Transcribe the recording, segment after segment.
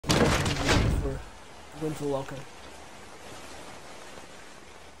Going to the locker.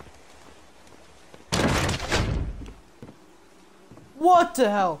 What the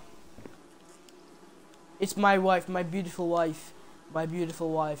hell? It's my wife, my beautiful wife. My beautiful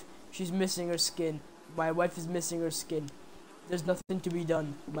wife. She's missing her skin. My wife is missing her skin. There's nothing to be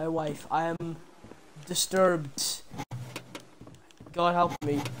done. My wife. I am disturbed. God help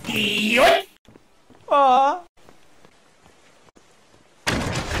me. Ah.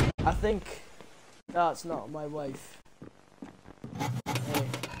 I think that's not my wife. Hey.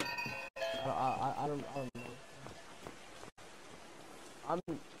 I don't know.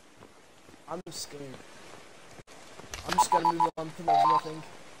 I'm scared. I'm just gonna move on to nothing.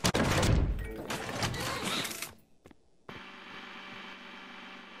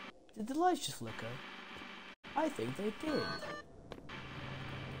 Did the lights just flicker? I think they did.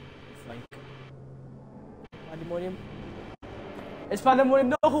 Frank. Pandemonium? It's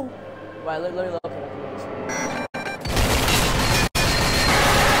Pandemonium, no! Right, let me look at it.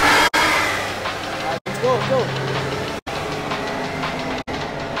 Alright, let's go.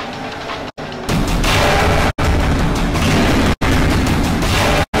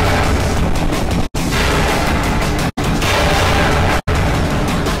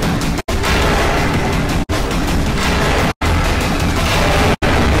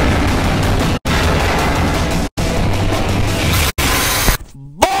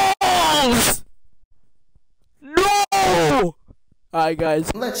 No! Alright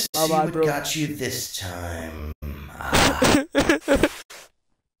guys. Let's see what got you this time.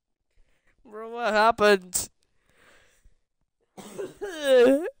 Bro, what happened?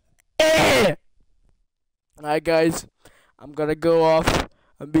 Alright guys. I'm gonna go off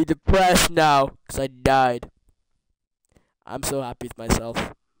and be depressed now because I died. I'm so happy with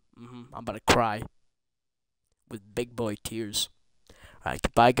myself. I'm about to cry with big boy tears. Alright,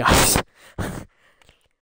 goodbye guys.